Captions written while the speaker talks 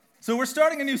So we're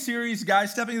starting a new series,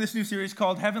 guys, stepping into this new series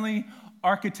called Heavenly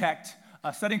Architect,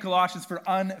 studying Colossians for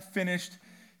unfinished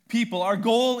people. Our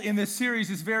goal in this series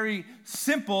is very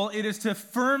simple. It is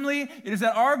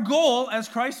that our goal as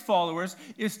Christ followers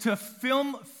is to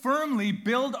firmly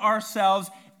build ourselves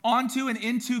onto and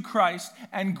into Christ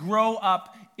and grow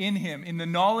up in Him, in the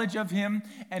knowledge of Him,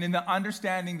 and in the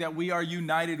understanding that we are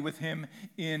united with Him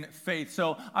in faith.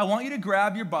 So I want you to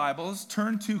grab your Bibles,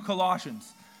 turn to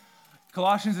Colossians.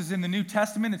 Colossians is in the New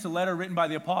Testament. It's a letter written by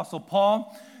the Apostle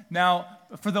Paul. Now,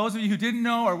 for those of you who didn't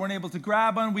know or weren't able to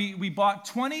grab one, we bought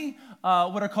 20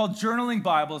 what are called journaling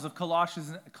Bibles of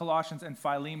Colossians and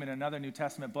Philemon, another New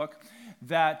Testament book,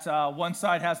 that one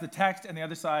side has the text and the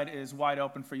other side is wide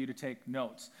open for you to take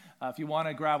notes. If you want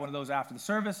to grab one of those after the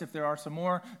service, if there are some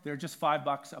more, they're just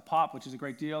 $5 a pop, which is a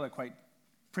great deal. They're quite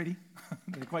pretty.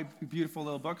 They're quite beautiful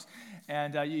little books.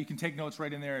 And you can take notes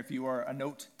right in there if you are a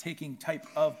note-taking type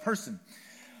of person.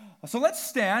 So let's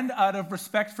stand out of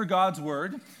respect for God's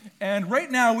word. And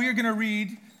right now we are going to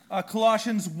read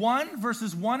Colossians 1,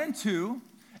 verses 1 and 2,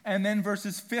 and then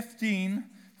verses 15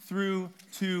 through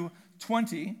to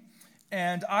 20.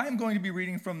 And I'm going to be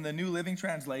reading from the New Living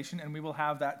Translation, and we will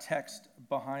have that text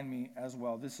behind me as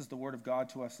well. This is the word of God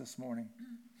to us this morning.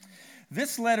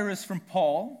 This letter is from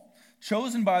Paul,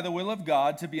 chosen by the will of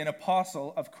God to be an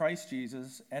apostle of Christ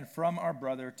Jesus, and from our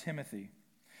brother Timothy.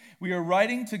 We are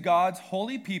writing to God's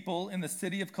holy people in the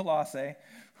city of Colossae,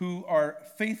 who are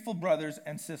faithful brothers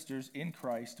and sisters in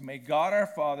Christ. May God our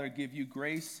Father give you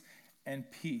grace and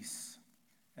peace.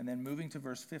 And then moving to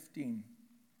verse 15.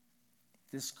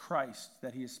 This Christ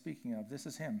that he is speaking of, this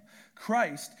is him.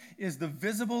 Christ is the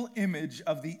visible image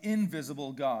of the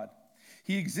invisible God.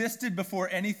 He existed before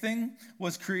anything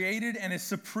was created and is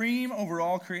supreme over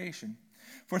all creation.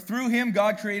 For through him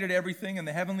God created everything in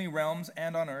the heavenly realms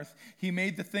and on earth. He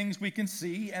made the things we can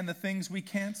see and the things we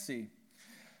can't see,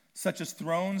 such as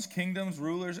thrones, kingdoms,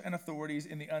 rulers, and authorities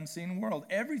in the unseen world.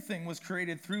 Everything was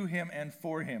created through him and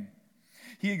for him.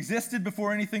 He existed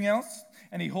before anything else,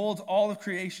 and he holds all of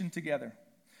creation together.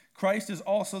 Christ is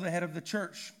also the head of the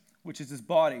church, which is his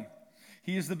body.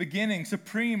 He is the beginning,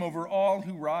 supreme over all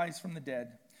who rise from the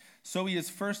dead. So he is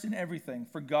first in everything,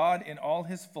 for God in all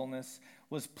his fullness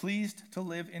was pleased to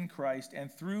live in Christ,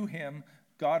 and through him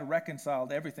God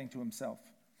reconciled everything to himself.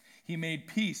 He made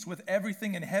peace with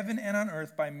everything in heaven and on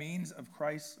earth by means of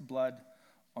Christ's blood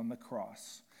on the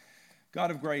cross.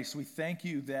 God of grace, we thank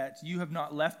you that you have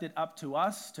not left it up to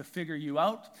us to figure you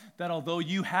out, that although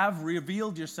you have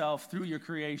revealed yourself through your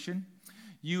creation,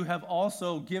 you have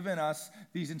also given us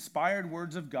these inspired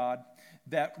words of God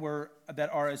that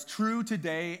are as true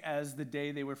today as the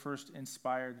day they were first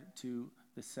inspired to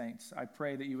the saints. I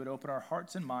pray that you would open our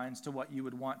hearts and minds to what you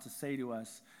would want to say to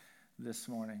us this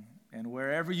morning. And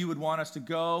wherever you would want us to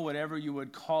go, whatever you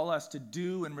would call us to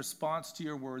do in response to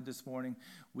your word this morning,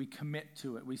 we commit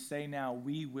to it. We say now,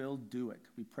 we will do it.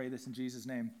 We pray this in Jesus'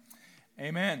 name.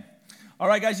 Amen. All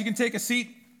right, guys, you can take a seat.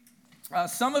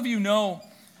 Some of you know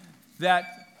that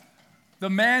the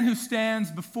man who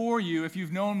stands before you, if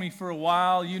you've known me for a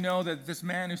while, you know that this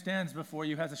man who stands before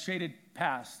you has a shaded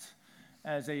past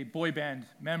as a boy band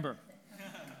member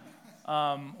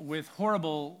with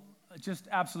just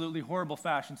absolutely horrible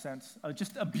fashion sense,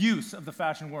 just abuse of the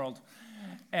fashion world,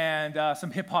 and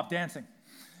some hip-hop dancing.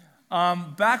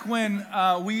 Back when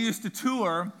we used to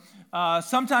tour,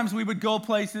 sometimes we would go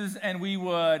places and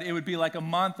it would be like a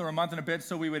month or a month and a bit,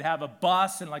 so we would have a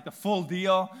bus and like the full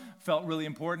deal. Felt really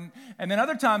important. And then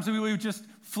other times we would just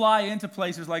fly into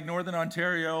places like Northern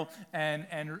Ontario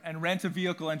and rent a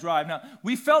vehicle and drive. Now,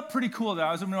 we felt pretty cool then.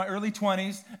 I was in my early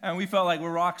 20s, and we felt like we're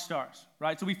rock stars,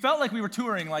 right? So we felt like we were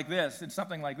touring like this and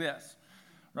something like this,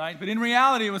 right? But in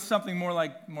reality, it was something more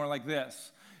like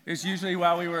this. It's usually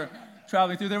while we were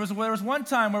traveling through. There was one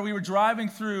time where we were driving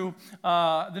through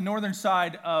the northern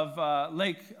side of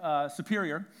Lake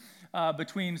Superior,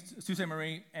 between Sault Ste.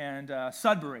 Marie and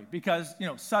Sudbury, because,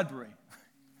 Sudbury.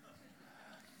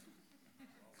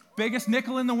 Biggest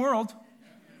nickel in the world,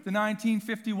 the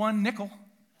 1951 nickel.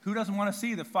 Who doesn't want to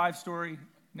see the 5-story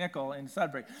nickel in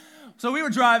Sudbury? So we were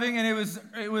driving, and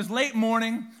it was late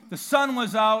morning. The sun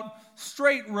was out,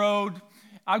 straight road.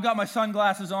 I've got my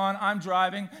sunglasses on. I'm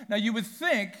driving. Now, you would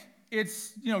think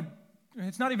it's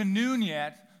not even noon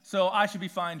yet, so I should be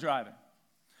fine driving.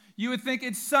 You would think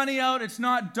it's sunny out, it's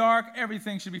not dark,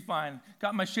 everything should be fine.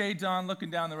 Got my shades on, looking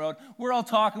down the road. We're all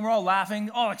talking, we're all laughing,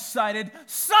 all excited.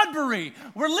 Sudbury!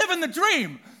 We're living the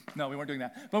dream! No, we weren't doing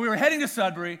that. But we were heading to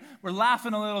Sudbury. We're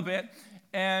laughing a little bit.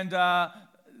 And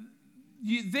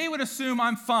they would assume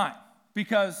I'm fine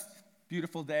because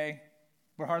beautiful day.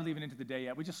 We're hardly even into the day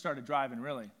yet. We just started driving,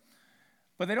 really.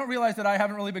 but they don't realize that I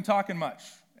haven't really been talking much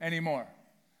anymore.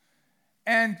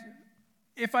 And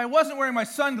if I wasn't wearing my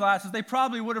sunglasses, they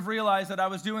probably would have realized that I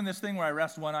was doing this thing where I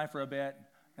rest one eye for a bit,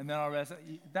 and then I'll rest.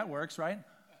 That works, right?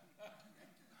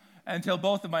 Until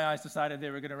both of my eyes decided they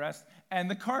were going to rest, and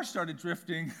the car started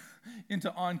drifting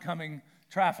into oncoming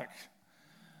traffic.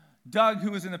 Doug, who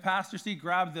was in the passenger seat,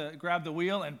 grabbed the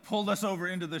wheel and pulled us over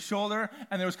into the shoulder,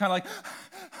 and there was kind of like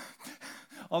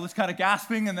all this kind of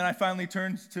gasping, and then I finally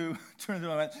turned to him and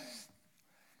went,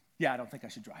 yeah, I don't think I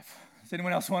should drive. Does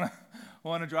anyone else want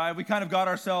to drive? We kind of got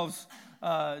ourselves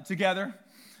together.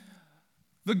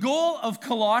 The goal of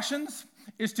Colossians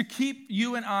is to keep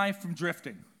you and I from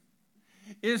drifting.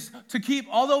 Is to keep,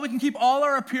 although we can keep all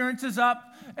our appearances up,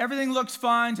 everything looks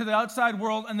fine to the outside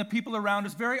world and the people around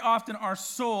us, very often our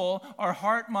soul, our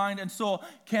heart, mind, and soul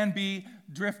can be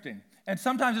drifting. And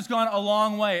sometimes it's gone a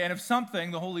long way, and if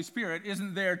something, the Holy Spirit,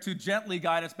 isn't there to gently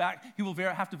guide us back, he will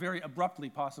have to very abruptly,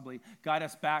 possibly, guide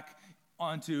us back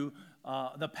onto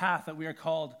the path that we are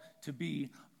called to be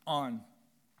on.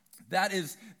 That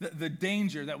is the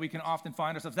danger that we can often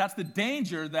find ourselves. That's the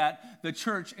danger that the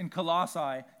church in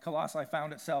Colossae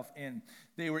found itself in.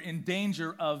 They were in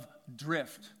danger of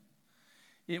drift.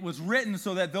 It was written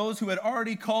so that those who had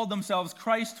already called themselves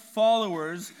Christ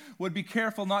followers would be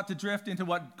careful not to drift into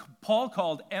what Paul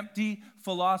called empty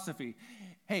philosophy.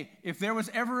 Hey, if there was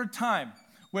ever a time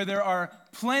where there are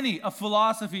plenty of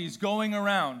philosophies going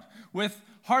around with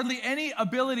hardly any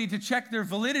ability to check their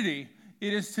validity,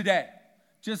 it is today.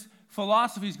 Just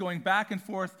philosophies going back and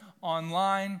forth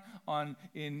online, on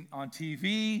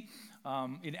TV,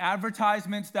 in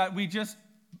advertisements that we just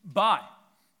buy.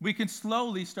 We can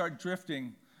slowly start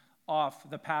drifting off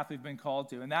the path we've been called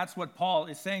to. And that's what Paul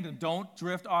is saying to them. Don't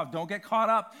drift off. Don't get caught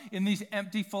up in these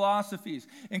empty philosophies.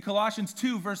 In Colossians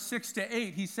 2, verse 6 to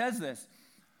 8, he says this.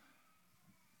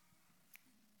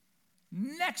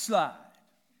 Next slide.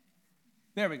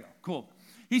 There we go. Cool.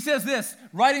 He says this,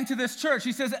 writing to this church,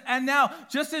 he says, and now,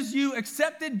 just as you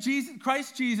accepted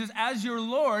Christ Jesus as your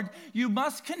Lord, you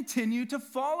must continue to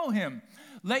follow him.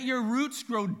 Let your roots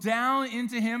grow down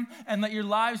into him, and let your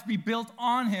lives be built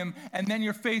on him, and then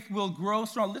your faith will grow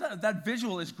strong. That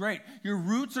visual is great. Your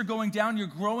roots are going down, you're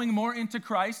growing more into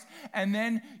Christ, and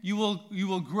then you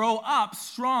will grow up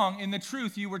strong in the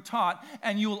truth you were taught,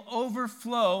 and you will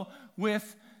overflow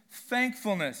with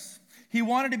thankfulness. He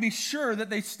wanted to be sure that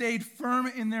they stayed firm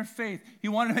in their faith. He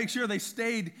wanted to make sure they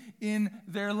stayed in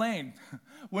their lane.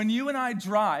 When you and I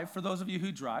drive, for those of you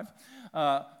who drive,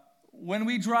 when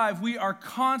we drive, we are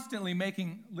constantly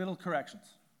making little corrections.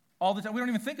 All the time. We don't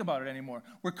even think about it anymore.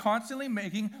 We're constantly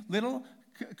making little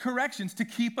corrections to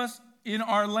keep us in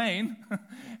our lane.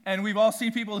 And we've all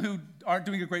seen people who aren't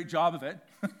doing a great job of it.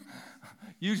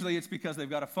 Usually it's because they've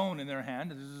got a phone in their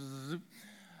hand.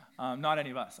 Not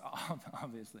any of us,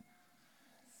 obviously.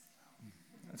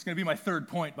 It's going to be my third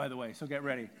point, by the way, so get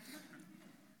ready.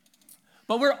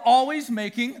 But we're always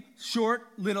making short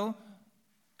little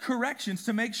corrections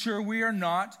to make sure we are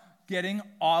not getting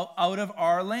all out of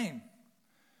our lane.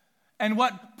 And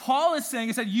what Paul is saying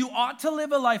is that you ought to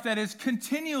live a life that is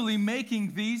continually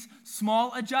making these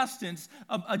small adjustments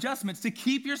to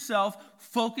keep yourself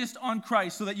focused on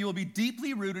Christ so that you will be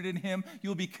deeply rooted in him, you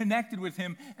will be connected with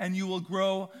him, and you will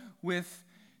grow with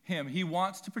him. He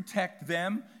wants to protect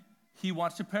them. He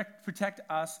wants to protect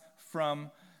us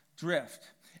from drift.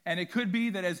 And it could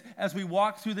be that as we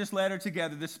walk through this letter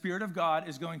together, the Spirit of God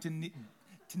is going to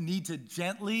need to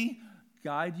gently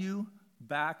guide you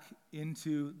back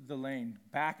into the lane,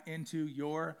 back into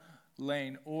your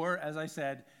lane. Or, as I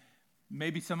said,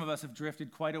 maybe some of us have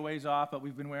drifted quite a ways off, but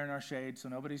we've been wearing our shades, so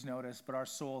nobody's noticed, but our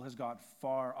soul has got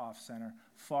far off center,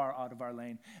 far out of our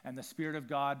lane. And the Spirit of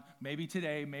God, maybe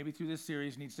today, maybe through this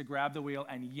series, needs to grab the wheel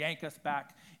and yank us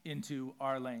back into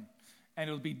our lane. And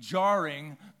it'll be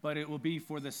jarring, but it will be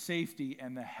for the safety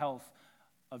and the health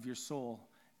of your soul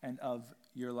and of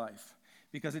your life.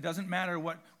 Because it doesn't matter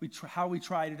how we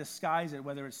try to disguise it,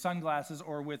 whether it's sunglasses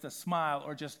or with a smile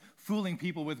or just fooling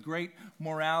people with great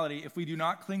morality. If we do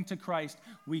not cling to Christ,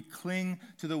 we cling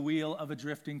to the wheel of a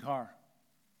drifting car.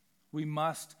 We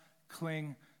must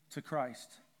cling to Christ.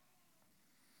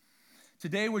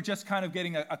 Today we're just kind of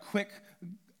getting a quick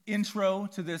intro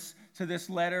to this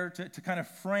letter to kind of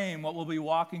frame what we'll be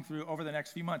walking through over the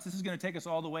next few months. This is going to take us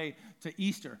all the way to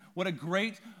Easter.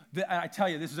 I tell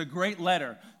you, this is a great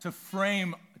letter to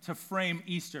frame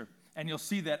Easter. And you'll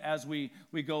see that as we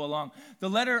go along. The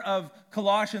letter of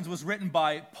Colossians was written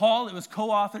by Paul. It was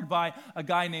co-authored by a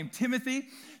guy named Timothy.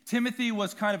 Timothy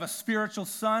was kind of a spiritual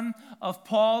son of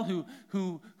Paul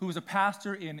who was a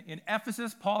pastor in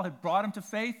Ephesus. Paul had brought him to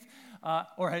faith.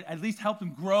 or had at least helped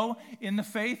him grow in the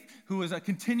faith, who was a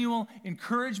continual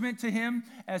encouragement to him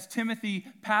as Timothy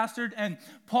pastored. And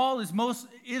Paul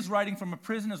is writing from a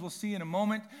prison, as we'll see in a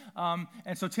moment.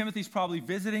 And so Timothy's probably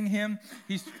visiting him.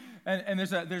 And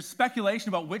there's speculation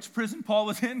about which prison Paul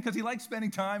was in, because he liked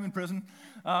spending time in prison.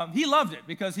 He loved it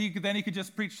because then he could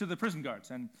just preach to the prison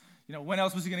guards. And when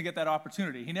else was he going to get that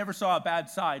opportunity? He never saw a bad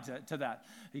side to that.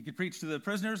 He could preach to the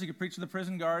prisoners, he could preach to the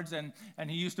prison guards, and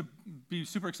he used to be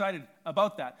super excited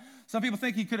about that. Some people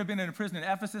think he could have been in a prison in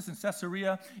Ephesus, in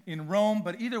Caesarea, in Rome,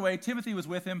 but either way, Timothy was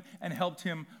with him and helped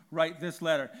him write this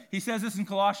letter. He says this in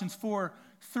Colossians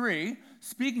 4:3,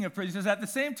 speaking of prison, he says, at the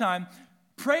same time,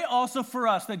 pray also for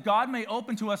us that God may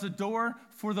open to us a door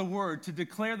for the word to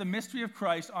declare the mystery of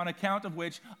Christ, on account of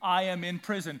which I am in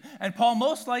prison. And Paul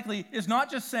most likely is not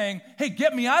just saying, hey,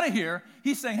 get me out of here.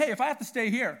 He's saying, hey, if I have to stay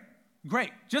here,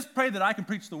 great. Just pray that I can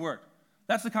preach the word.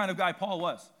 That's the kind of guy Paul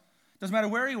was. Doesn't matter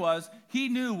where he was, he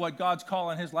knew what God's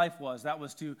call in his life was. That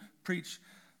was to preach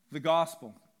the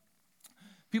gospel.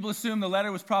 People assume the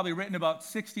letter was probably written about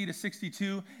 60 to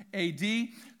 62 AD.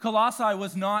 Colossae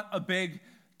was not a big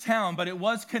town, but it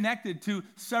was connected to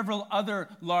several other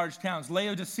large towns,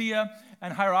 Laodicea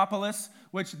and Hierapolis,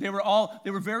 which they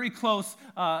were very close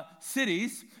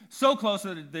cities, so close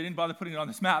that they didn't bother putting it on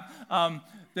this map.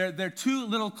 They're two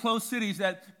little close cities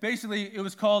that basically it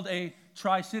was called a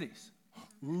tri-cities.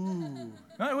 Ooh.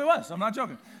 No, it was. I'm not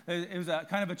joking. It was a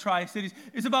kind of a tri-cities.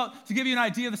 It's about, to give you an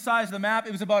idea of the size of the map,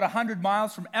 it was about 100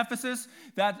 miles from Ephesus.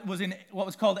 That was in what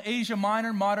was called Asia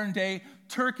Minor, modern-day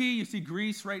Turkey. You see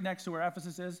Greece right next to where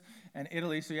Ephesus is, and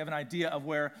Italy, so you have an idea of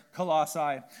where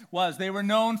Colossae was. They were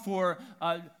known for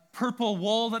purple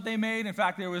wool that they made. In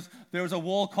fact, there was a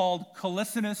wool called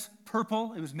Colossians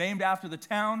purple. It was named after the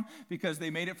town because they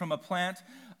made it from a plant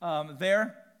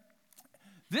there.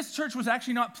 This church was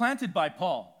actually not planted by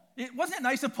Paul. Wasn't it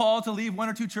nice of Paul to leave one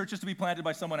or two churches to be planted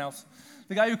by someone else?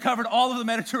 The guy who covered all of the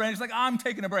Mediterranean is like, I'm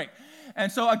taking a break.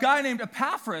 And so a guy named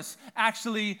Epaphras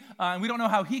actually, and we don't know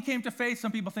how he came to faith.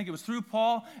 Some people think it was through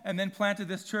Paul, and then planted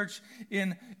this church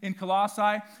in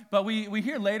Colossae. But we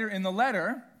hear later in the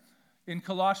letter, in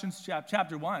Colossians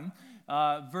chapter 1,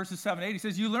 verses 7 and 8, he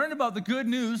says, you learned about the good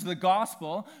news, the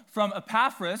gospel, from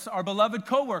Epaphras, our beloved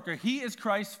co-worker. He is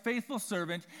Christ's faithful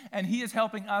servant, and he is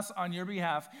helping us on your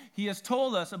behalf. He has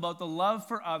told us about the love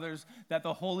for others that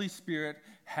the Holy Spirit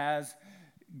has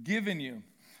given you.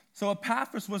 So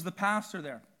Epaphras was the pastor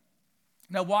there.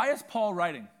 Now, why is Paul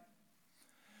writing?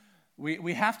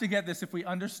 We have to get this if we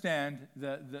understand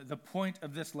the point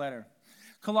of this letter.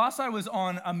 Colossae was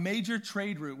on a major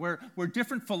trade route where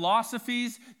different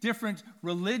philosophies, different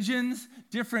religions,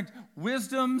 different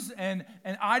wisdoms and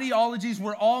ideologies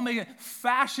were all made.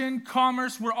 Fashion,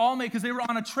 commerce were all made because they were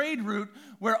on a trade route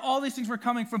where all these things were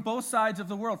coming from both sides of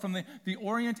the world, from the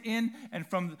Orient in and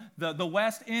from the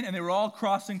West in, and they were all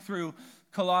crossing through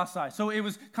Colossae. So it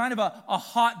was kind of a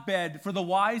hotbed for the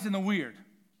wise and the weird.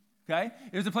 Okay?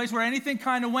 It was a place where anything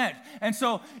kind of went. And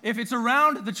so if it's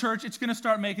around the church, it's going to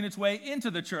start making its way into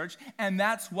the church. And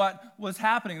that's what was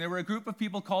happening. There were a group of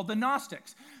people called the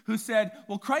Gnostics who said,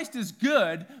 well, Christ is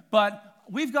good, but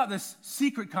we've got this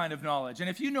secret kind of knowledge. And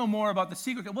if you know more about the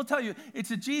secret, we'll tell you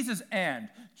it's a Jesus and.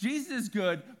 Jesus is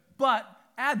good, but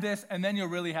add this, and then you'll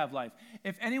really have life.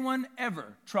 If anyone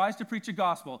ever tries to preach a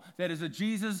gospel that is a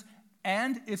Jesus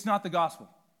and, it's not the gospel.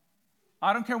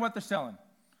 I don't care what they're selling.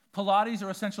 Pilates or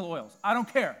essential oils. I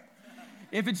don't care.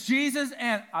 If it's Jesus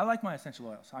and, I like my essential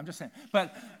oils, I'm just saying.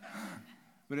 But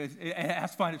it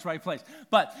has to find its right place.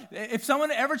 But if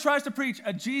someone ever tries to preach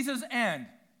a Jesus and,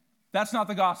 that's not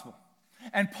the gospel.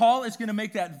 And Paul is going to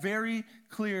make that very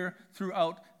clear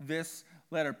throughout this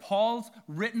letter. Paul's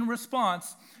written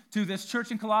response to this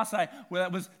church in Colossae, where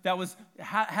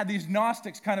had these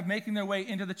Gnostics kind of making their way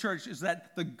into the church, is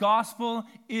that the gospel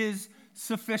is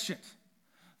sufficient.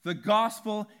 The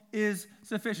gospel is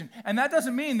sufficient. And that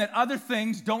doesn't mean that other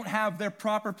things don't have their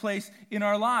proper place in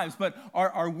our lives, but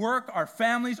our work, our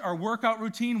families, our workout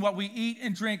routine, what we eat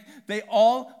and drink, they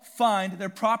all find their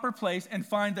proper place and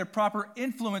find their proper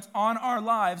influence on our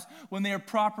lives when they are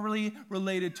properly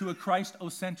related to a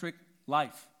Christ-centric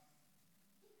life.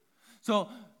 So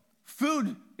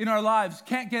food in our lives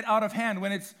can't get out of hand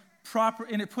when it's proper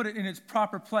and put it in its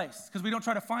proper place, because we don't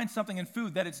try to find something in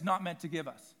food that it's not meant to give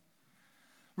us.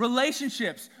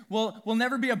 Relationships will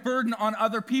never be a burden on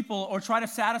other people or try to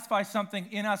satisfy something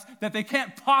in us that they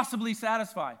can't possibly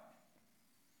satisfy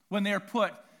when they are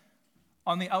put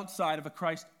on the outside of a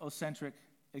Christ-centric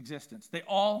existence. They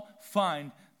all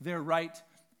find their right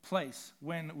place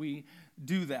when we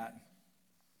do that.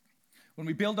 When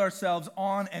we build ourselves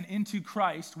on and into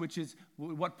Christ, which is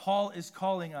what Paul is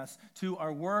calling us to,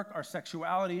 our work, our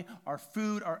sexuality, our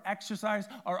food, our exercise,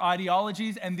 our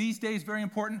ideologies, and these days, very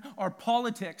important, our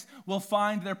politics will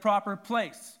find their proper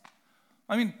place.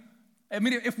 I mean,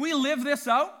 if we live this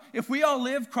out, if we all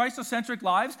live Christocentric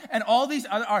lives, and all these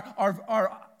other,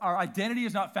 our identity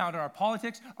is not found in our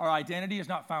politics, our identity is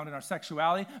not found in our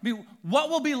sexuality, I mean, what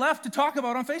will be left to talk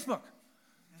about on Facebook?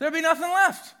 There'll be nothing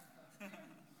left.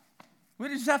 We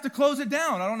just have to close it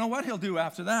down. I don't know what he'll do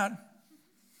after that.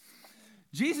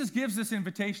 Jesus gives this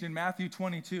invitation in Matthew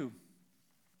 22.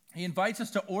 He invites us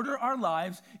to order our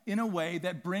lives in a way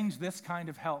that brings this kind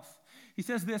of health. He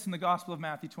says this in the Gospel of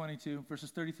Matthew 22, verses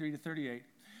 33 to 38.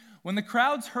 When the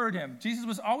crowds heard him, Jesus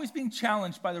was always being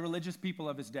challenged by the religious people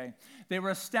of his day. They were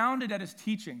astounded at his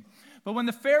teaching. But when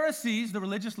the Pharisees, the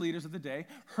religious leaders of the day,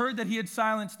 heard that he had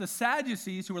silenced the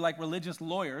Sadducees, who were like religious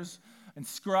lawyers and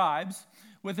scribes,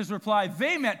 with his reply,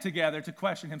 they met together to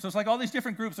question him. So it's like all these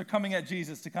different groups are coming at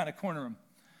Jesus to kind of corner him.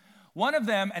 One of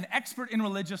them, an expert in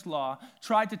religious law,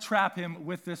 tried to trap him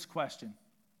with this question.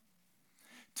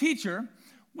 Teacher,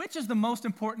 which is the most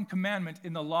important commandment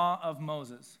in the law of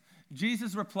Moses?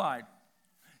 Jesus replied,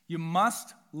 you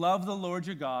must love the Lord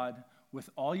your God with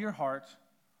all your heart,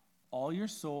 all your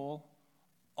soul,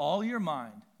 all your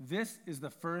mind. This is the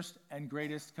first and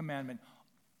greatest commandment.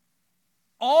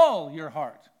 All your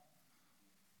heart,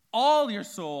 all your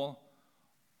soul,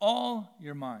 all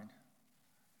your mind.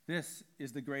 This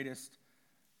is the greatest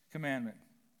commandment.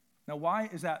 Now, why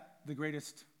is that the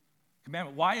greatest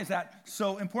commandment? Why is that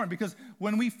so important? Because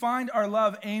when we find our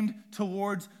love aimed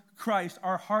towards Christ,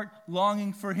 our heart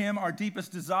longing for him, our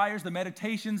deepest desires, the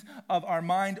meditations of our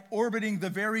mind orbiting the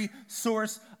very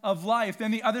source of life,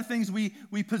 then the other things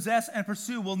we possess and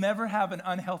pursue will never have an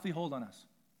unhealthy hold on us.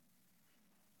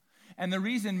 And the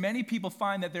reason many people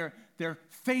find that their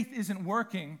faith isn't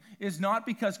working is not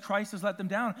because Christ has let them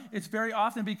down. It's very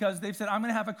often because they've said, I'm going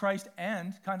to have a Christ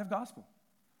and kind of gospel.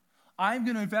 I'm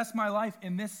going to invest my life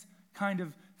in this kind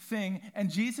of thing, and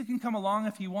Jesus can come along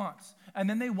if he wants. And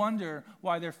then they wonder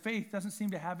why their faith doesn't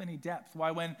seem to have any depth,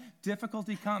 why when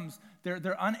difficulty comes,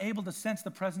 they're unable to sense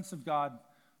the presence of God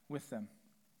with them.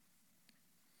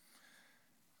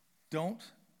 Don't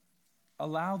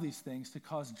allow these things to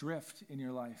cause drift in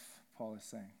your life, Paul is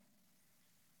saying.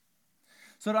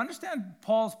 So to understand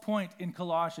Paul's point in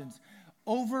Colossians,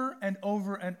 over and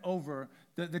over and over,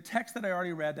 the text that I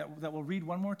already read, that we'll read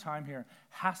one more time here,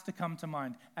 has to come to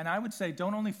mind. And I would say,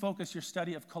 don't only focus your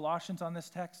study of Colossians on this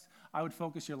text, I would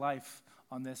focus your life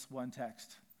on this one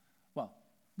text. Well,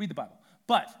 read the Bible.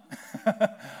 But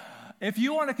if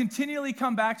you want to continually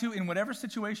come back to, in whatever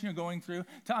situation you're going through,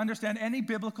 to understand any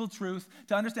biblical truth,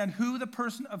 to understand who the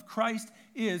person of Christ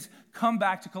is, come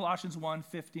back to Colossians 1,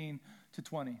 15 to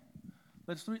 20.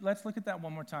 Let's look at that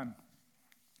one more time.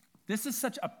 This is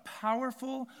such a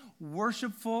powerful,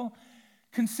 worshipful,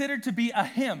 considered to be a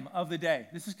hymn of the day.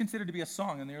 This is considered to be a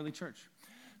song in the early church.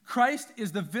 Christ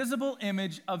is the visible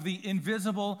image of the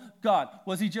invisible God.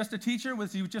 Was he just a teacher?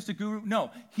 Was he just a guru?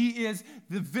 No. He is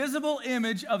the visible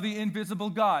image of the invisible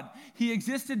God. He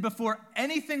existed before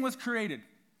anything was created,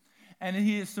 and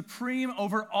he is supreme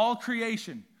over all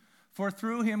creation. For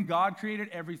through him, God created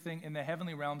everything in the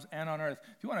heavenly realms and on earth.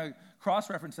 If you want to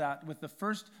cross-reference that with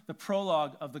the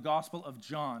prologue of the Gospel of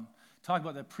John, talk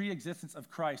about the pre-existence of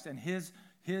Christ and his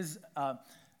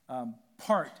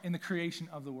part in the creation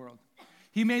of the world.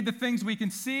 He made the things we can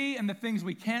see and the things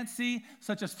we can't see,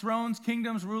 such as thrones,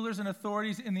 kingdoms, rulers, and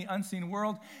authorities in the unseen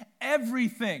world.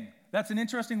 Everything. That's an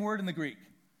interesting word in the Greek.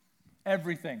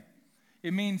 Everything.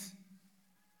 It means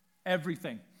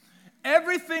everything.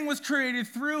 Everything was created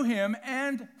through him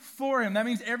and for him. That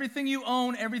means everything you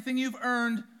own, everything you've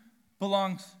earned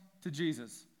belongs to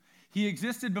Jesus. He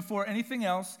existed before anything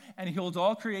else, and he holds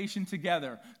all creation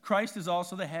together. Christ is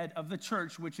also the head of the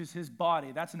church, which is his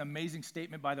body. That's an amazing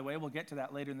statement, by the way. We'll get to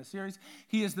that later in the series.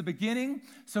 He is the beginning,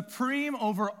 supreme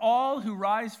over all who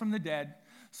rise from the dead.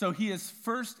 So he is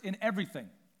first in everything,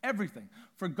 everything.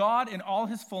 For God in all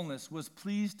his fullness was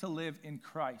pleased to live in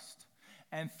Christ.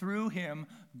 And through him,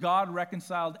 God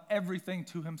reconciled everything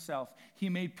to himself. He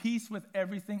made peace with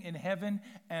everything in heaven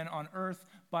and on earth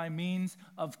by means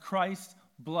of Christ's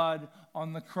blood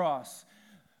on the cross.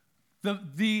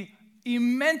 The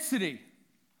immensity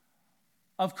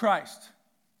of Christ,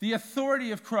 the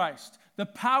authority of Christ, the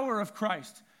power of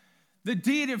Christ, the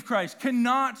deity of Christ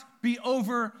cannot be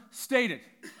overstated.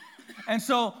 And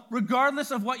so,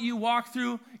 regardless of what you walk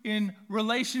through in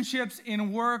relationships,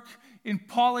 in work, in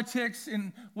politics,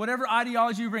 in whatever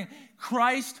ideology you bring,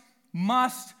 Christ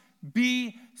must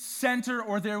be center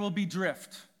or there will be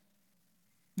drift.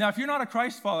 Now, if you're not a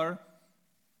Christ follower,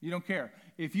 You don't care.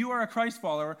 If you are a Christ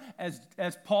follower, as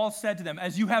Paul said to them,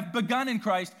 as you have begun in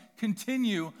Christ,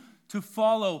 continue to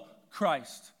follow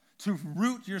Christ, to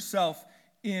root yourself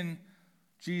in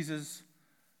Jesus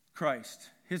Christ.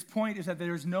 His point is that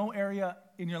there is no area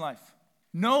in your life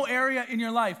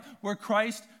where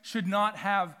Christ should not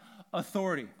have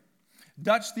authority.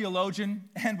 Dutch theologian,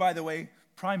 and by the way,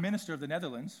 Prime Minister of the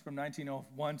Netherlands from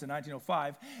 1901 to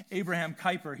 1905, Abraham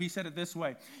Kuyper, he said it this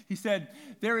way. He said,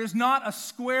 "There is not a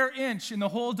square inch in the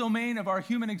whole domain of our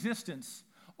human existence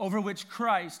over which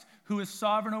Christ, who is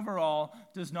sovereign over all,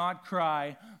 does not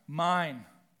cry, 'Mine.'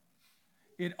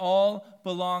 It all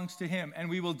belongs to him." And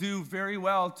we will do very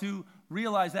well to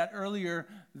realize that earlier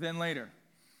than later.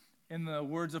 In the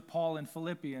words of Paul in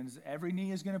Philippians, every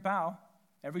knee is going to bow,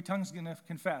 every tongue is going to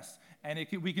confess. And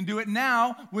we can do it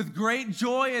now with great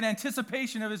joy and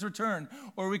anticipation of his return,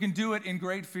 or we can do it in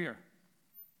great fear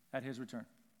at his return.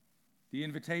 The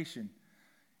invitation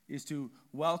is to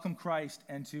welcome Christ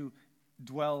and to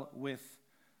dwell with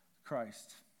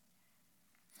Christ.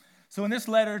 So in this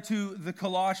letter to the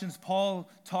Colossians, Paul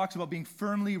talks about being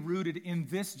firmly rooted in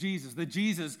this Jesus, the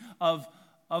Jesus of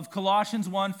Colossians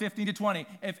 1, 15 to 20.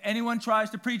 If anyone tries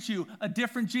to preach you a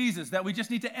different Jesus that we just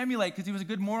need to emulate because he was a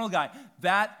good moral guy,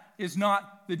 that is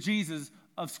not the Jesus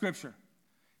of Scripture.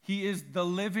 He is the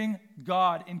living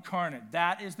God incarnate.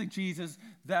 That is the Jesus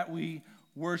that we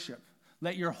worship.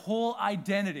 Let your whole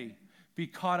identity be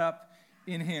caught up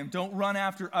in him. Don't run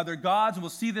after other gods. We'll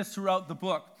see this throughout the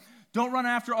book. Don't run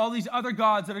after all these other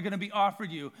gods that are going to be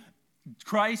offered you.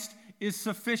 Christ is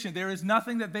sufficient. There is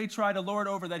nothing that they try to lord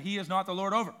over that he is not the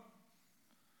Lord over.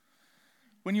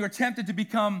 When you are tempted to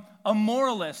become a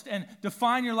moralist and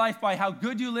define your life by how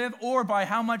good you live or by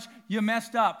how much you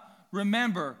messed up,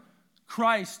 remember,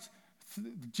 Christ,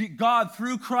 God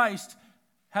through Christ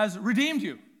has redeemed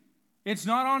you. It's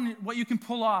not on what you can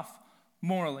pull off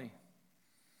morally.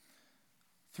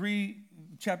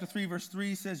 Chapter 3, verse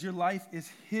 3 says, your life is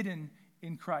hidden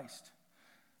in Christ.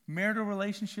 Marital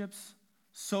relationships,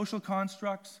 social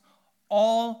constructs,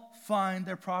 all find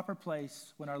their proper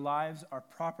place when our lives are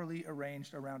properly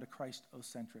arranged around a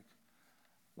Christ-centric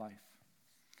life.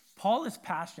 Paul is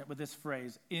passionate with this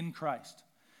phrase, in Christ.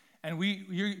 And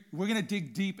we're going to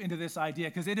dig deep into this idea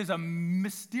because it is a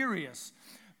mysterious,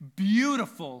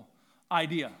 beautiful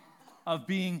idea of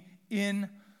being in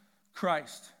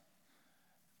Christ.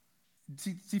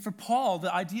 See, for Paul,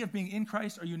 the idea of being in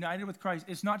Christ or united with Christ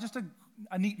is not just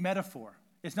a neat metaphor.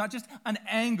 It's not just an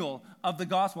angle of the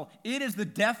gospel. It is the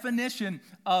definition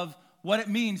of what it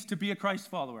means to be a Christ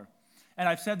follower. And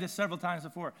I've said this several times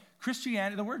before.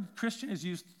 Christianity, the word Christian is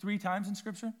used 3 times in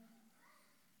Scripture.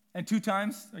 And 2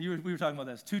 times, we were talking about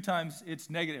this, 2 times it's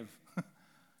negative.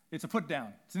 It's a put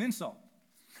down. It's an insult.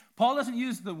 Paul doesn't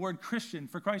use the word Christian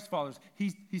for Christ followers.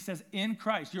 He says in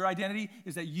Christ. Your identity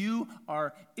is that you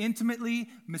are intimately,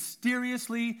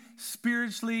 mysteriously,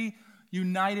 spiritually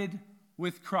united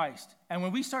with Christ. And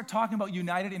when we start talking about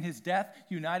united in his death,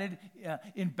 united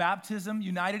in baptism,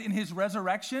 united in his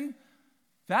resurrection,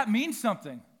 that means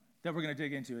something that we're going to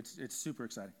dig into. It's super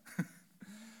exciting.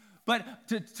 But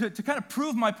to kind of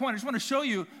prove my point, I just want to show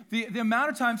you the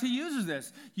amount of times he uses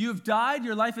this. You have died,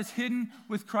 your life is hidden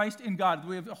with Christ in God.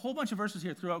 We have a whole bunch of verses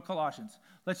here throughout Colossians.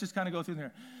 Let's just kind of go through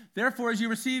here. Therefore, as you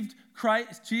received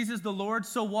Christ, Jesus the Lord,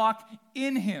 so walk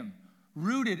in him,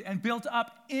 rooted and built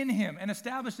up in him, and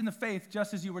established in the faith,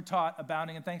 just as you were taught,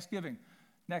 abounding in thanksgiving.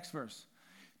 Next verse.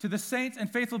 To the saints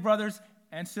and faithful brothers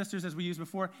and sisters, as we used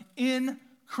before, in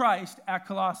Christ at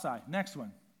Colossae. Next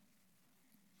one.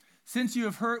 Since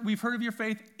we've heard of your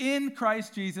faith in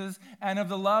Christ Jesus and of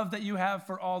the love that you have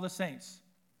for all the saints.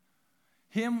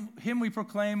 Him we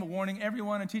proclaim, warning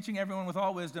everyone and teaching everyone with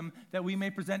all wisdom, that we may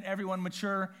present everyone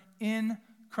mature in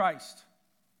Christ.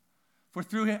 For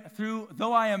through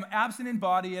though I am absent in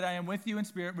body, yet I am with you in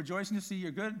spirit, rejoicing to see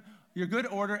your good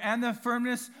order and the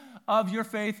firmness of your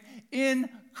faith in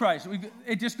Christ.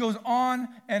 It just goes on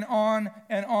and on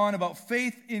and on about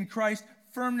faith in Christ,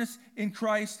 firmness in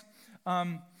Christ.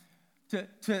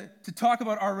 To talk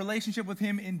about our relationship with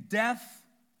him in death,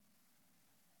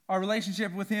 our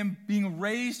relationship with him being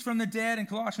raised from the dead in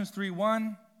Colossians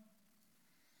 3:1.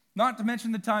 Not to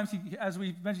mention the times, as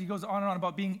we mentioned, he goes on and on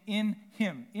about being in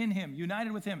him,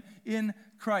 united with him, in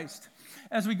Christ.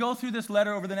 As we go through this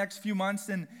letter over the next few months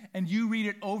and you read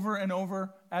it over and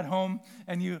over at home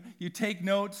and you take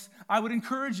notes, I would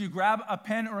encourage you, grab a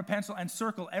pen or a pencil and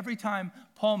circle every time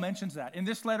Paul mentions that. In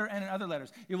this letter and in other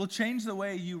letters. It will change the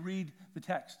way you read the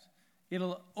text.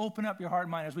 It'll open up your heart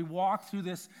and mind as we walk through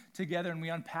this together and we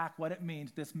unpack what it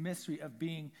means, this mystery of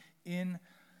being in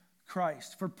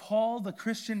Christ. For Paul, the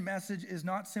Christian message is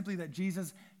not simply that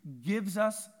Jesus gives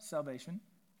us salvation.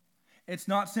 It's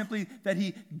not simply that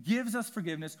he gives us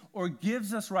forgiveness or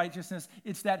gives us righteousness.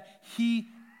 It's that he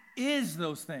is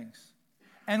those things.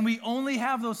 And we only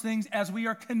have those things as we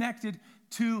are connected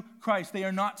to Christ. They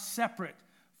are not separate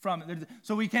from it.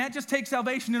 So we can't just take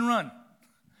salvation and run.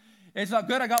 It's not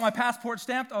good. I got my passport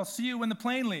stamped. I'll see you when the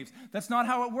plane leaves. That's not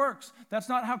how it works. That's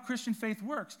not how Christian faith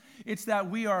works. It's that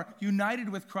we are united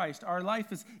with Christ. Our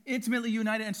life is intimately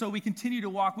united, and so we continue to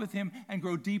walk with him and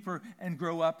grow deeper and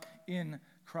grow up in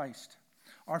Christ.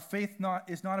 Our faith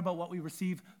is not about what we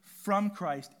receive from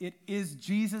Christ. It is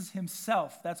Jesus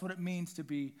himself. That's what it means to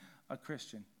be a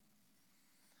Christian.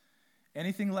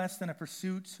 Anything less than a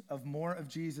pursuit of more of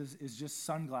Jesus is just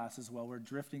sunglasses while we're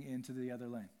drifting into the other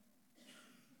lane.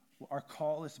 Our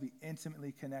call is to be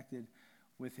intimately connected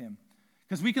with him.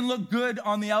 Because we can look good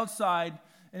on the outside,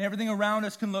 and everything around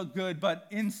us can look good, but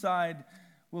inside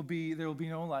there will be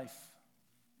no life.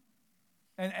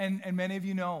 And many of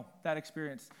you know that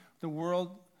experience. The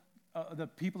world, the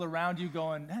people around you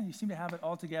going, man, you seem to have it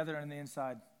all together, and on the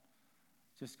inside,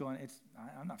 just going,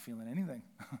 I'm not feeling anything.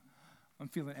 I'm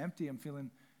feeling empty. I'm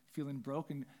feeling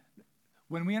broken.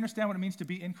 When we understand what it means to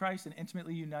be in Christ and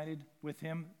intimately united with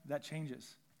him, that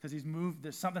changes. Because he's moved,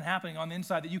 there's something happening on the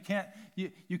inside that you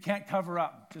can't cover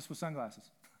up just with sunglasses.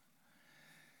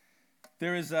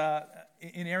 There is,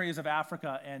 in areas of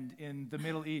Africa and in the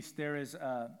Middle East, there is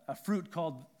a fruit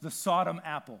called the Sodom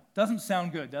apple. Doesn't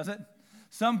sound good, does it?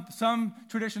 Some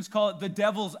traditions call it the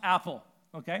devil's apple,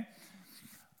 okay?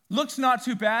 Looks not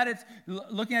too bad. It's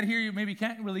looking at it here, you maybe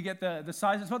can't really get the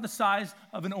size. It's about the size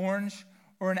of an orange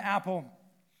or an apple.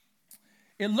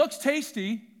 It looks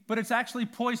tasty, but it's actually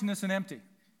poisonous and empty.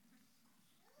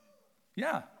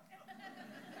 Yeah.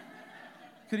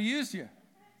 Could have used you.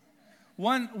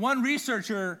 One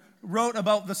researcher wrote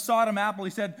about the Sodom apple.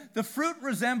 He said, the fruit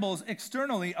resembles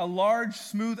externally a large,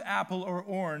 smooth apple or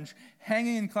orange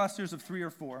hanging in clusters of 3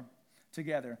 or 4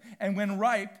 together. And when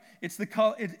ripe,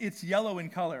 it's yellow in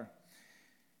color.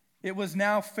 It was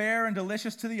now fair and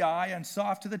delicious to the eye and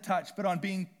soft to the touch, but on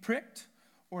being pricked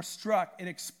or struck, it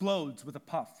explodes with a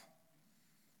puff.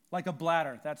 Like a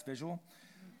bladder, that's visual.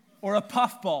 Or a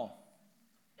puffball.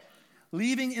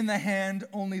 Leaving in the hand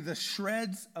only the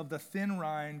shreds of the thin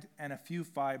rind and a few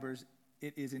fibers,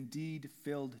 it is indeed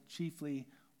filled chiefly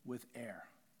with air.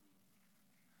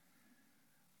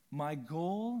 My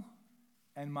goal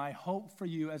and my hope for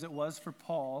you, as it was for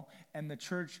Paul and the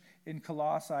church in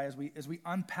Colossae, as we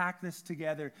unpack this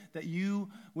together, that you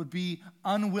would be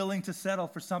unwilling to settle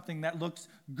for something that looks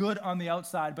good on the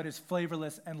outside but is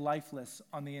flavorless and lifeless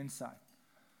on the inside.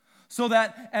 So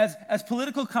that as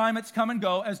political climates come and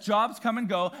go, as jobs come and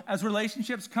go, as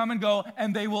relationships come and go,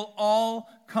 and they will all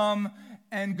come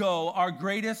and go, our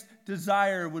greatest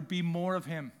desire would be more of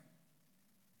him.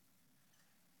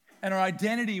 And our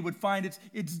identity would find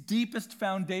its deepest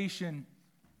foundation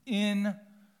in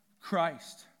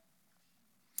Christ.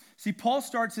 See, Paul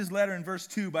starts his letter in verse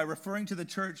 2 by referring to the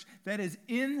church that is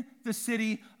in the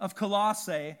city of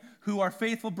Colossae, who are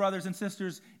faithful brothers and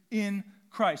sisters in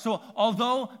Christ. So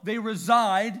although they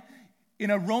reside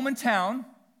in a Roman town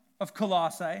of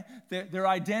Colossae, their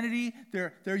identity,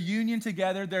 their union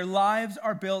together, their lives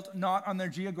are built not on their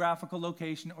geographical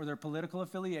location or their political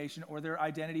affiliation or their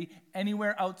identity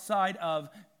anywhere outside of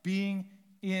being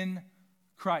in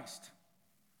Christ.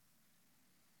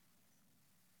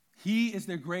 He is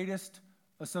their greatest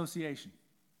association.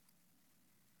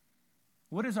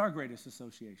 What is our greatest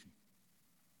association?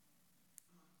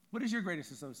 What is your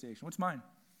greatest association? What's mine?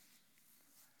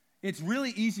 It's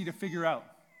really easy to figure out.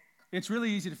 It's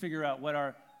really easy to figure out what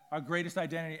our greatest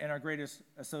identity and our greatest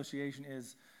association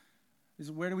is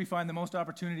where do we find the most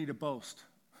opportunity to boast?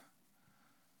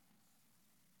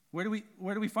 Where do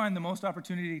we find the most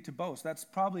opportunity to boast? That's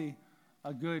probably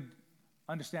a good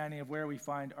understanding of where we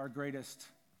find our greatest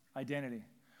identity.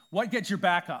 What gets your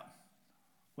back up?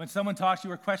 When someone talks to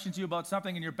you or questions you about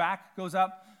something and your back goes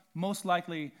up, most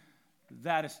likely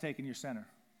that is taking your center.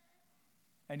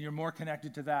 And you're more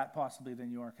connected to that possibly than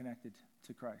you are connected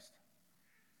to Christ.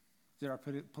 Is it our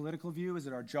political view? Is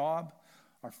it our job?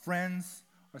 Our friends?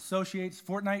 Our associates?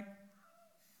 Fortnite?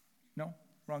 No?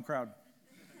 Wrong crowd.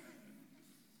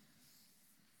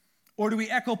 Or do we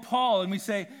echo Paul and we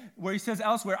say, where he says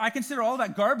elsewhere, I consider all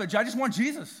that garbage. I just want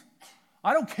Jesus.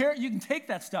 I don't care. You can take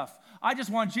that stuff. I just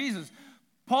want Jesus.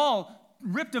 Paul,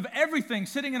 ripped of everything,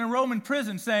 sitting in a Roman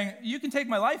prison saying, you can take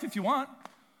my life if you want.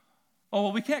 Oh,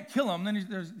 well, we can't kill him. Then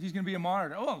he's going to be a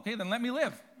martyr. Oh, okay, then let me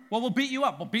live. Well, we'll beat you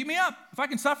up. Well, beat me up. If I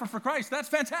can suffer for Christ, that's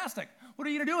fantastic. What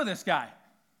are you going to do with this guy?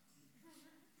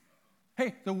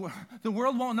 Hey, the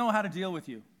world won't know how to deal with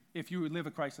you if you live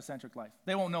a Christ-centric life.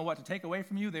 They won't know what to take away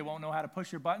from you. They won't know how to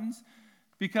push your buttons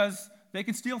because they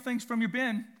can steal things from your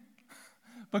bin,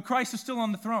 but Christ is still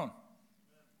on the throne.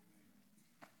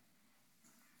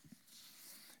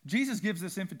 Jesus gives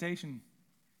this invitation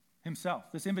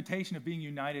himself, this invitation of being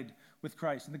united with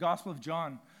Christ. In the Gospel of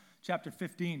John, chapter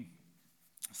 15,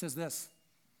 it says this.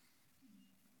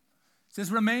 It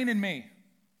says, "Remain in me,"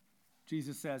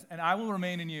 Jesus says, "and I will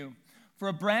remain in you. For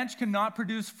a branch cannot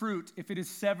produce fruit if it is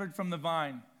severed from the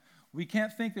vine. We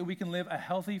can't think that we can live a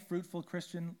healthy, fruitful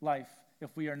Christian life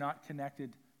if we are not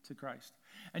connected to Christ.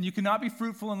 And you cannot be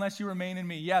fruitful unless you remain in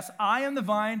me. Yes, I am the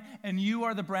vine and you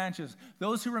are the branches.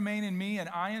 Those who remain in me and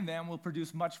I in them will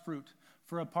produce much fruit.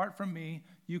 For apart from me,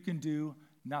 you can do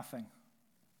nothing."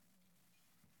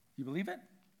 You believe it?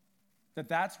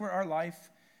 That's where our life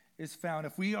is found.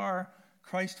 If we are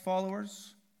Christ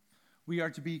followers, we are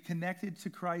to be connected to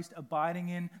Christ, abiding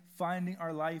in, finding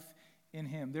our life in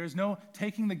him. There's no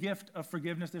taking the gift of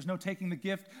forgiveness. There's no taking the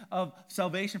gift of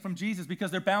salvation from Jesus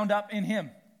because they're bound up in him.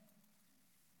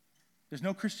 There's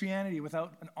no Christianity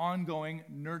without an ongoing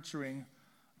nurturing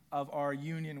of our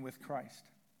union with Christ.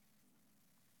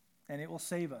 And it will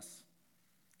save us.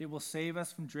 It will save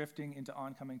us from drifting into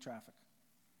oncoming traffic.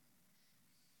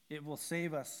 It will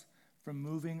save us from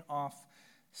moving off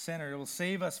center. It will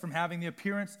save us from having the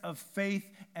appearance of faith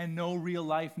and no real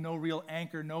life, no real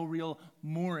anchor, no real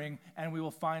mooring, and we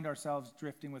will find ourselves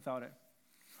drifting without it.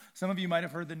 Some of you might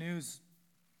have heard the news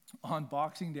on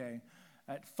Boxing Day.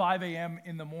 At 5 a.m.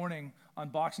 in the morning on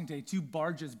Boxing Day, 2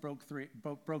 barges broke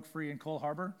free in Cole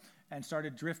Harbor and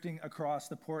started drifting across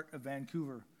the port of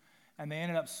Vancouver. And they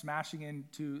ended up smashing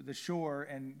into the shore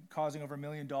and causing over $1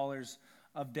 million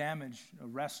of damage, a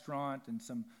restaurant and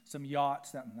some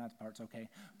yachts. That part's okay.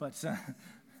 But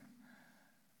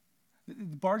the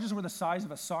barges were the size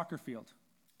of a soccer field.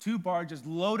 2 barges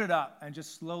loaded up and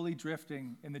just slowly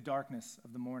drifting in the darkness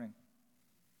of the morning.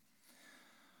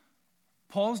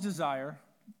 Paul's desire,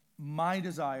 my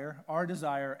desire, our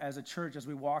desire as a church as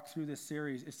we walk through this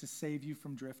series is to save you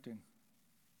from drifting.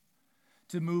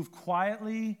 To move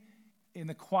quietly in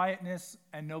the quietness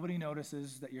and nobody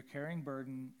notices that you're carrying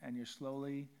burden and you're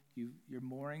slowly, your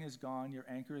mooring is gone, your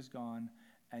anchor is gone,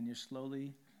 and you're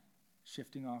slowly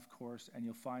shifting off course and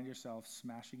you'll find yourself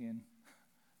smashing in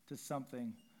to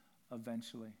something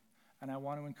eventually. And I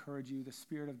want to encourage you, the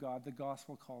Spirit of God, the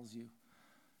gospel calls you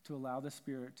to allow the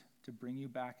Spirit to bring you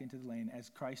back into the lane. As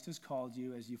Christ has called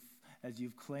you, as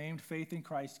you've claimed faith in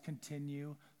Christ,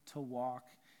 continue to walk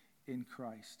in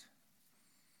Christ.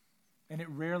 And it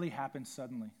rarely happens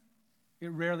suddenly. It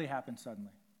rarely happens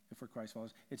suddenly if we're Christ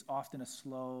followers. It's often a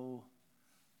slow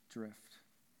drift.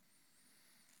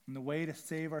 And the way to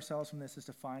save ourselves from this is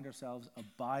to find ourselves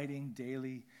abiding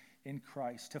daily in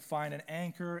Christ, to find an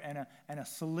anchor and a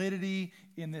solidity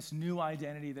in this new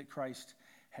identity that Christ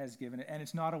has given it. And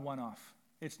it's not a one-off.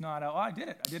 It's not I did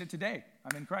it today.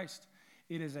 I'm in Christ.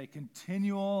 It is a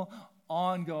continual,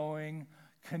 ongoing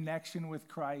connection with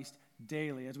Christ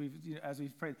daily, as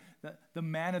we've prayed. The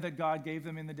manna that God gave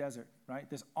them in the desert, right?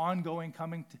 This ongoing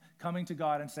coming to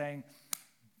God and saying,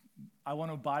 I want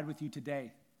to abide with you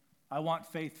today. I want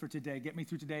faith for today. Get me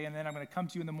through today, and then I'm going to come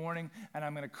to you in the morning, and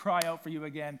I'm going to cry out for you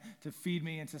again to feed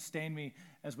me and sustain me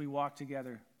as we walk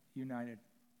together united.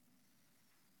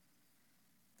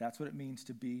 That's what it means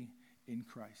to be in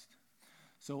Christ.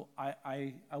 So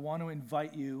I want to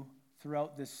invite you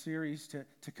throughout this series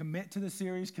to commit to the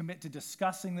series, commit to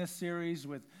discussing this series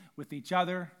with each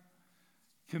other,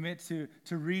 commit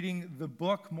to reading the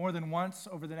book more than once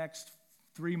over the next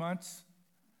 3 months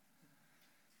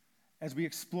as we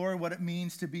explore what it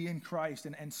means to be in Christ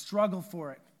and struggle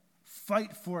for it,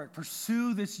 fight for it,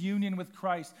 pursue this union with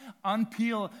Christ,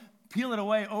 peel it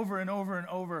away over and over and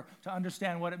over to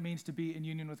understand what it means to be in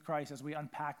union with Christ as we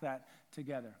unpack that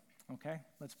together. Okay?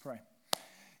 Let's pray.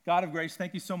 God of grace,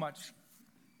 thank you so much.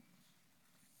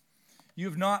 You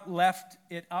have not left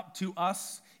it up to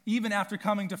us. Even after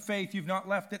coming to faith, you've not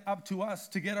left it up to us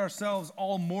to get ourselves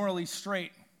all morally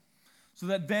straight so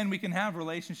that then we can have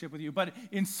relationship with you. But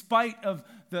in spite of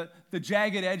the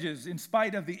jagged edges, in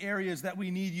spite of the areas that we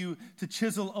need you to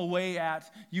chisel away at,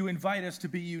 you invite us to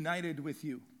be united with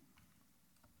you.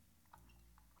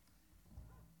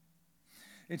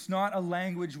 It's not a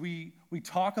language we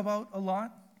talk about a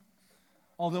lot,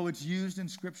 although it's used in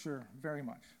Scripture very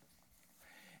much.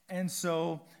 And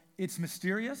so it's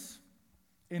mysterious.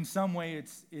 In some way,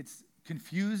 it's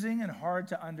confusing and hard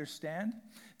to understand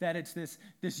that it's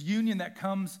this union that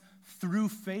comes through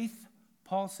faith,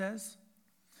 Paul says,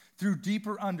 through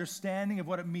deeper understanding of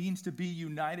what it means to be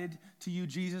united to you,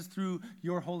 Jesus, through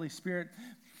your Holy Spirit.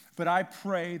 But I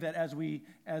pray that as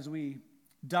we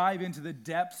dive into the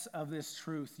depths of this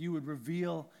truth. You would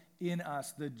reveal in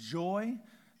us the joy,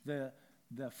 the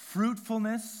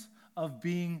fruitfulness of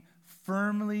being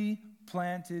firmly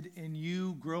planted in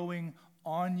you, growing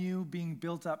on you, being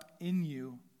built up in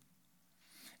you.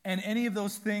 And any of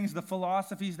those things, the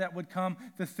philosophies that would come,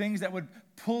 the things that would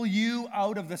pull you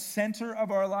out of the center of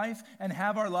our life and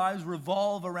have our lives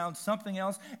revolve around something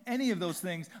else, any of those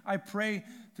things, I pray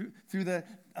through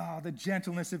the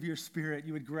gentleness of your Spirit,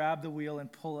 you would grab the wheel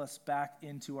and pull us back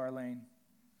into our lane.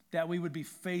 That we would be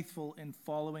faithful in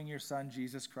following your Son,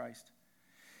 Jesus Christ.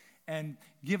 And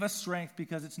give us strength,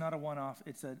 because it's not a one-off.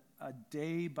 It's a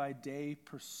day-by-day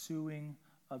pursuing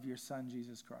of your Son,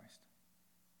 Jesus Christ.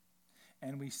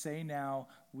 And we say now,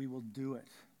 we will do it.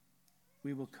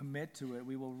 We will commit to it.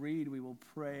 We will read, we will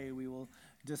pray, we will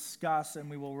discuss, and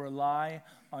we will rely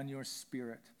on your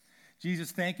Spirit.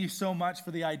 Jesus, thank you so much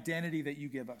for the identity that you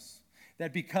give us.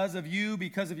 That because of you,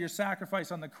 because of your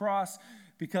sacrifice on the cross,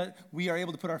 because we are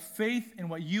able to put our faith in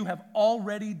what you have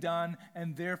already done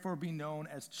and therefore be known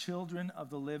as children of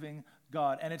the living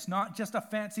God. And it's not just a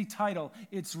fancy title,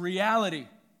 it's reality.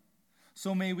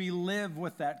 So may we live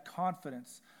with that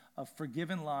confidence of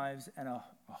forgiven lives and a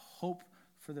hope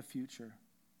for the future.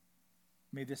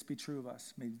 May this be true of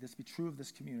us. May this be true of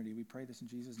this community. We pray this in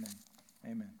Jesus' name.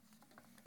 Amen.